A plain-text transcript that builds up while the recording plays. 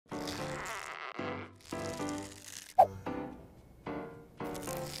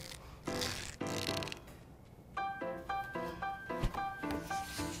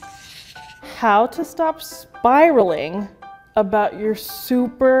How to stop spiraling about your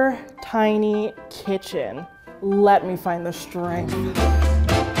super tiny kitchen. Let me find the strength.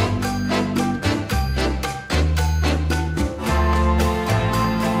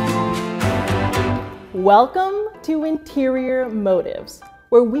 Welcome to Interior Motives,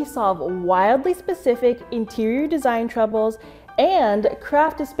 where we solve wildly specific interior design troubles and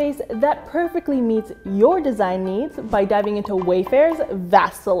craft a space that perfectly meets your design needs by diving into Wayfair's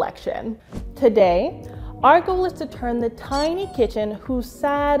vast selection. Today, our goal is to turn the tiny kitchen whose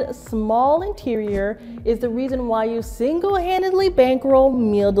sad, small interior is the reason why you single-handedly bankroll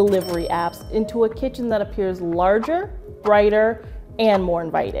meal delivery apps into a kitchen that appears larger, brighter, and more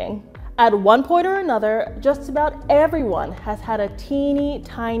inviting. At one point or another, just about everyone has had a teeny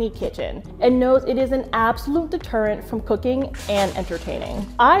tiny kitchen and knows it is an absolute deterrent from cooking and entertaining.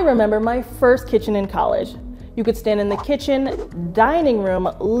 I remember my first kitchen in college. You could stand in the kitchen, dining room,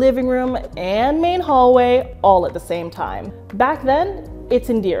 living room, and main hallway all at the same time. Back then, it's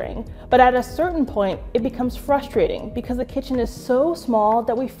endearing, but at a certain point, it becomes frustrating because the kitchen is so small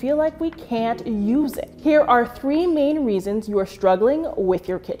that we feel like we can't use it. Here are 3 main reasons you are struggling with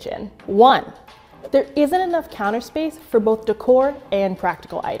your kitchen. 1, there isn't enough counter space for both decor and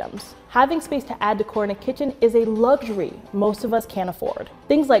practical items. Having space to add decor in a kitchen is a luxury most of us can't afford.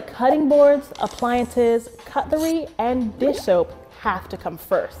 Things like cutting boards, appliances, cutlery, and dish soap have to come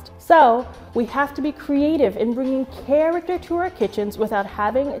first. So we have to be creative in bringing character to our kitchens without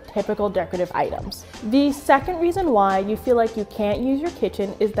having typical decorative items. The second reason why you feel like you can't use your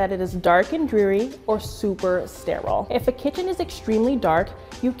kitchen is that it is dark and dreary or super sterile. If a kitchen is extremely dark,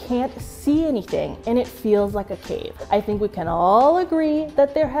 you can't see anything and it feels like a cave. I think we can all agree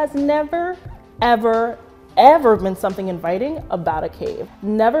that there has never, ever been something inviting about a cave.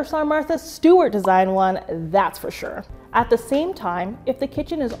 Never saw Martha Stewart design one, that's for sure. At the same time, if the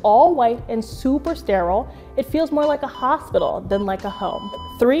kitchen is all white and super sterile, it feels more like a hospital than like a home.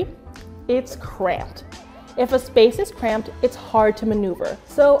 3, it's cramped. If a space is cramped, it's hard to maneuver.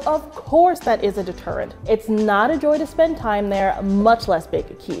 So of course that is a deterrent. It's not a joy to spend time there, much less bake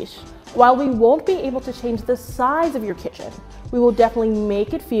a quiche. While we won't be able to change the size of your kitchen, we will definitely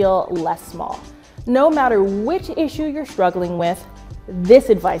make it feel less small. No matter which issue you're struggling with, this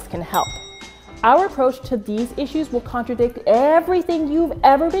advice can help. Our approach to these issues will contradict everything you've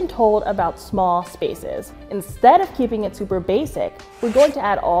ever been told about small spaces. Instead of keeping it super basic, we're going to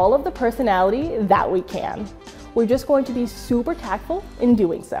add all of the personality that we can. We're just going to be super tactful in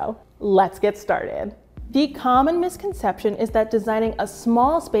doing so. Let's get started. The common misconception is that designing a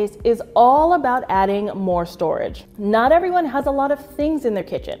small space is all about adding more storage. Not everyone has a lot of things in their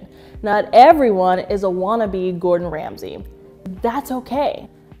kitchen. Not everyone is a wannabe Gordon Ramsay. That's okay.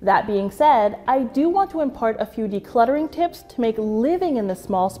 That being said, I do want to impart a few decluttering tips to make living in this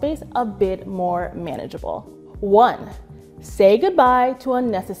small space a bit more manageable. 1, say goodbye to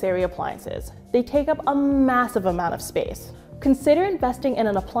unnecessary appliances. They take up a massive amount of space. Consider investing in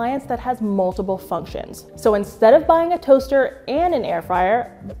an appliance that has multiple functions. So instead of buying a toaster and an air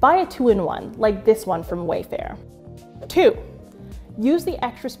fryer, buy a 2-in-1 like this one from Wayfair. 2, use the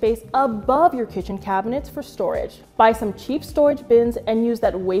extra space above your kitchen cabinets for storage. Buy some cheap storage bins and use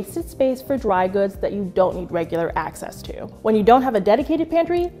that wasted space for dry goods that you don't need regular access to. When you don't have a dedicated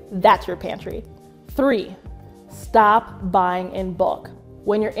pantry, that's your pantry. 3, stop buying in bulk.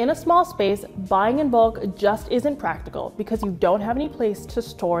 When you're in a small space, buying in bulk just isn't practical because you don't have any place to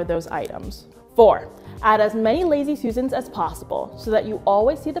store those items. 4, add as many lazy Susans as possible so that you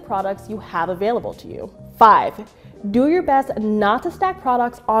always see the products you have available to you. 5, do your best not to stack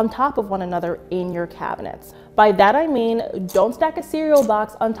products on top of one another in your cabinets. By that I mean, don't stack a cereal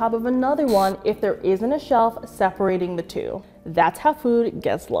box on top of another one if there isn't a shelf separating the two. That's how food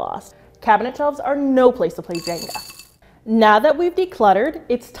gets lost. Cabinet shelves are no place to play Jenga. Now that we've decluttered,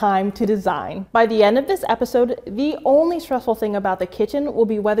 it's time to design. By the end of this episode, the only stressful thing about the kitchen will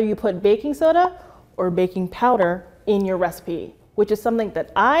be whether you put baking soda or baking powder in your recipe, which is something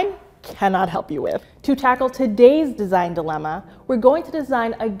that I cannot help you with. To tackle today's design dilemma, we're going to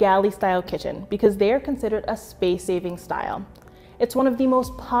design a galley style kitchen because they are considered a space-saving style. It's one of the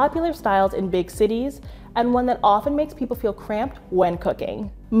most popular styles in big cities and one that often makes people feel cramped when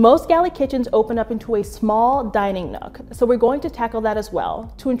cooking. Most galley kitchens open up into a small dining nook, so we're going to tackle that as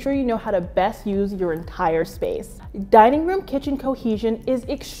well to ensure you know how to best use your entire space. Dining room kitchen cohesion is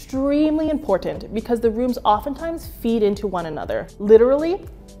extremely important because the rooms oftentimes feed into one another, literally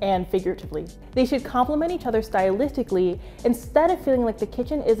and figuratively. They should complement each other stylistically instead of feeling like the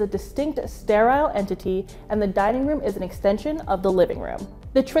kitchen is a distinct sterile entity and the dining room is an extension of the living room.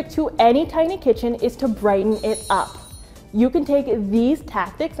 The trick to any tiny kitchen is to brighten it up. You can take these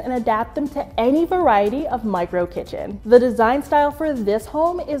tactics and adapt them to any variety of micro kitchen. The design style for this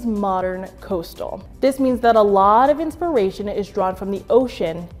home is modern coastal. This means that a lot of inspiration is drawn from the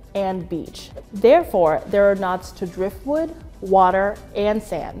ocean and beach. Therefore, there are nods to driftwood, water, and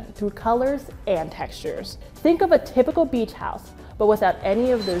sand through colors and textures. Think of a typical beach house, but without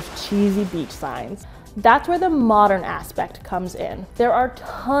any of those cheesy beach signs. That's where the modern aspect comes in. There are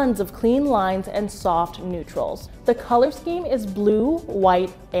tons of clean lines and soft neutrals. The color scheme is blue,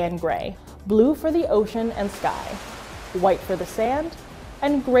 white, and gray. Blue for the ocean and sky, white for the sand,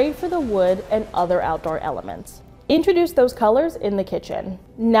 and gray for the wood and other outdoor elements. Introduce those colors in the kitchen.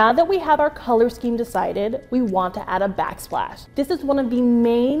 Now that we have our color scheme decided, we want to add a backsplash. This is one of the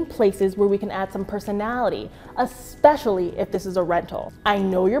main places where we can add some personality, especially if this is a rental. I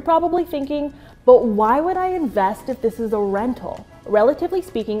know you're probably thinking, but why would I invest if this is a rental? Relatively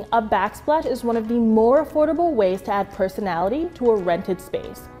speaking, a backsplash is one of the more affordable ways to add personality to a rented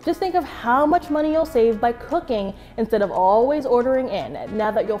space. Just think of how much money you'll save by cooking instead of always ordering in,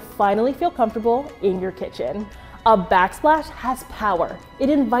 now that you'll finally feel comfortable in your kitchen. A backsplash has power. It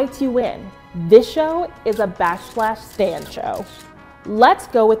invites you in. This show is a backsplash stand show. Let's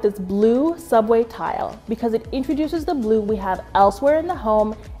go with this blue subway tile because it introduces the blue we have elsewhere in the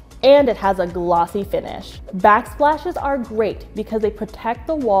home and it has a glossy finish. Backsplashes are great because they protect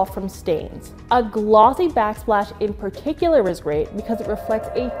the wall from stains. A glossy backsplash in particular is great because it reflects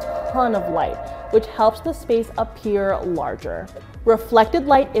a ton of light, which helps the space appear larger. Reflected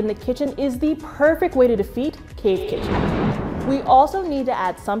light in the kitchen is the perfect way to defeat cave kitchen. We also need to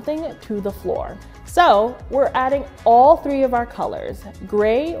add something to the floor. So we're adding all three of our colors,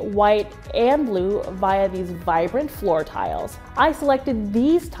 gray, white, and blue via these vibrant floor tiles. I selected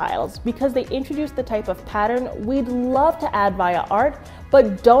these tiles because they introduce the type of pattern we'd love to add via art,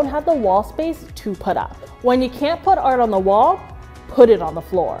 but don't have the wall space to put up. When you can't put art on the wall, put it on the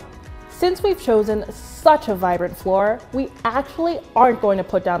floor. Since we've chosen such a vibrant floor, we actually aren't going to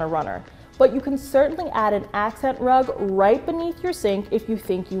put down a runner, but you can certainly add an accent rug right beneath your sink if you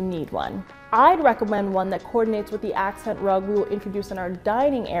think you need one. I'd recommend one that coordinates with the accent rug we will introduce in our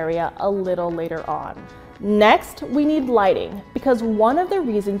dining area a little later on. Next, we need lighting, because one of the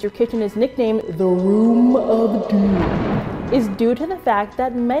reasons your kitchen is nicknamed the Room of Doom is due to the fact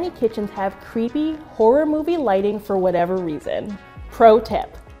that many kitchens have creepy horror movie lighting for whatever reason. Pro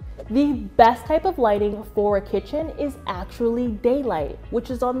tip. The best type of lighting for a kitchen is actually daylight, which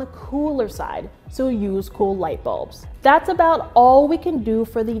is on the cooler side, so use cool light bulbs. That's about all we can do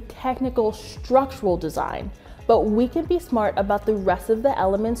for the technical structural design, but we can be smart about the rest of the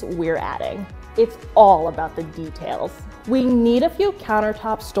elements we're adding. It's all about the details. We need a few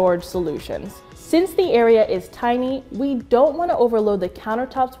countertop storage solutions. Since the area is tiny, we don't want to overload the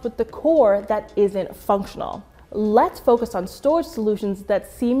countertops with decor that isn't functional. Let's focus on storage solutions that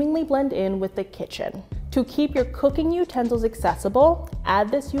seemingly blend in with the kitchen. To keep your cooking utensils accessible,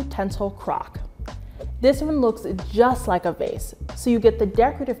 add this utensil crock. This one looks just like a vase, so you get the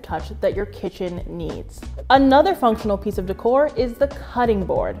decorative touch that your kitchen needs. Another functional piece of decor is the cutting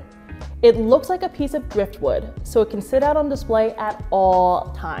board. It looks like a piece of driftwood, so it can sit out on display at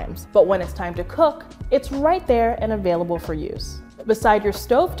all times. But when it's time to cook, it's right there and available for use. Beside your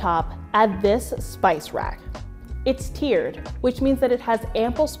stovetop, add this spice rack. It's tiered, which means that it has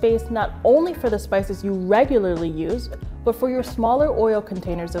ample space not only for the spices you regularly use, but for your smaller oil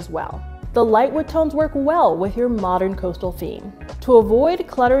containers as well. The light wood tones work well with your modern coastal theme. To avoid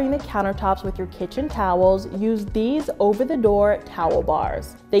cluttering the countertops with your kitchen towels, use these over-the-door towel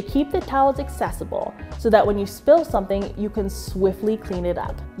bars. They keep the towels accessible so that when you spill something, you can swiftly clean it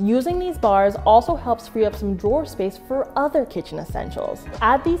up. Using these bars also helps free up some drawer space for other kitchen essentials.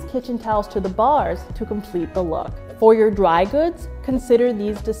 Add these kitchen towels to the bars to complete the look. For your dry goods, consider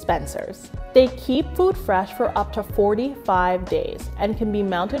these dispensers. They keep food fresh for up to 45 days and can be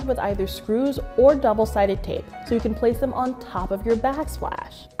mounted with either screws or double-sided tape, so you can place them on top of your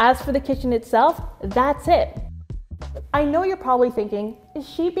backsplash. As for the kitchen itself, that's it. I know you're probably thinking, is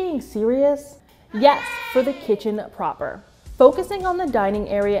she being serious? Yes, for the kitchen proper. Focusing on the dining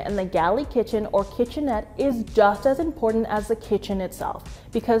area and the galley kitchen or kitchenette is just as important as the kitchen itself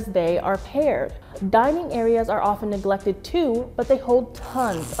because they are paired. Dining areas are often neglected too, but they hold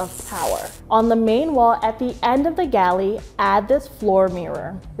tons of power. On the main wall at the end of the galley, add this floor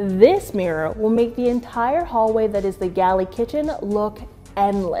mirror. This mirror will make the entire hallway that is the galley kitchen look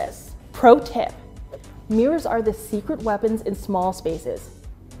endless. Pro tip, mirrors are the secret weapons in small spaces,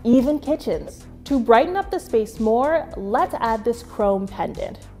 even kitchens. To brighten up the space more, let's add this chrome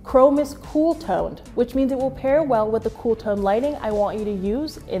pendant. Chrome is cool toned, which means it will pair well with the cool tone lighting I want you to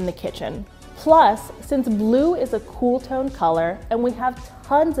use in the kitchen. Plus, since blue is a cool tone color and we have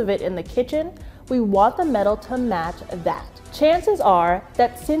tons of it in the kitchen, we want the metal to match that. Chances are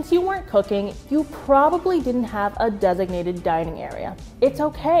that since you weren't cooking, you probably didn't have a designated dining area. It's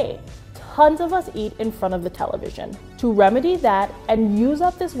okay. Tons of us eat in front of the television. To remedy that and use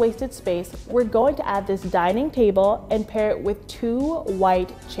up this wasted space, we're going to add this dining table and pair it with 2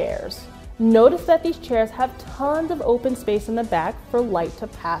 white chairs. Notice that these chairs have tons of open space in the back for light to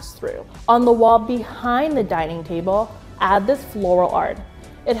pass through. On the wall behind the dining table, add this floral art.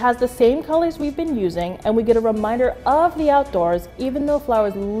 It has the same colors we've been using, and we get a reminder of the outdoors, even though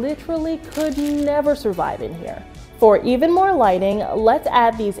flowers literally could never survive in here. For even more lighting, let's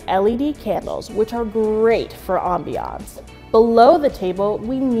add these LED candles, which are great for ambiance. Below the table,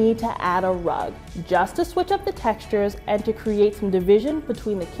 we need to add a rug, just to switch up the textures and to create some division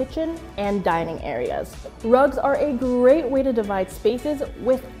between the kitchen and dining areas. Rugs are a great way to divide spaces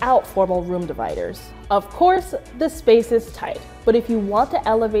without formal room dividers. Of course, the space is tight, but if you want to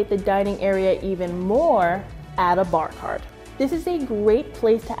elevate the dining area even more, add a bar cart. This is a great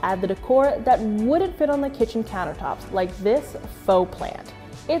place to add the decor that wouldn't fit on the kitchen countertops, like this faux plant.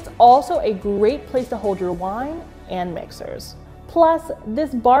 It's also a great place to hold your wine and mixers. Plus,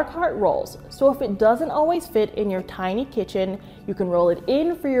 this bar cart rolls, so if it doesn't always fit in your tiny kitchen, you can roll it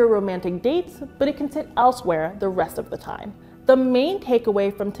in for your romantic dates, but it can sit elsewhere the rest of the time. The main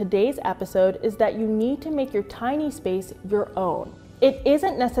takeaway from today's episode is that you need to make your tiny space your own. It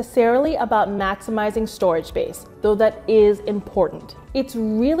isn't necessarily about maximizing storage space, though that is important. It's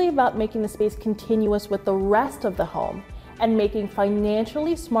really about making the space continuous with the rest of the home and making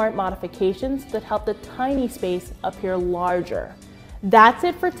financially smart modifications that help the tiny space appear larger. That's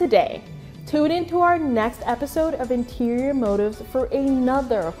it for today. Tune into our next episode of Interior Motives for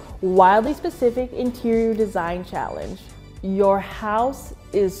another wildly specific interior design challenge. Your house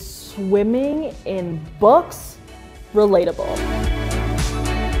is swimming in books? Relatable.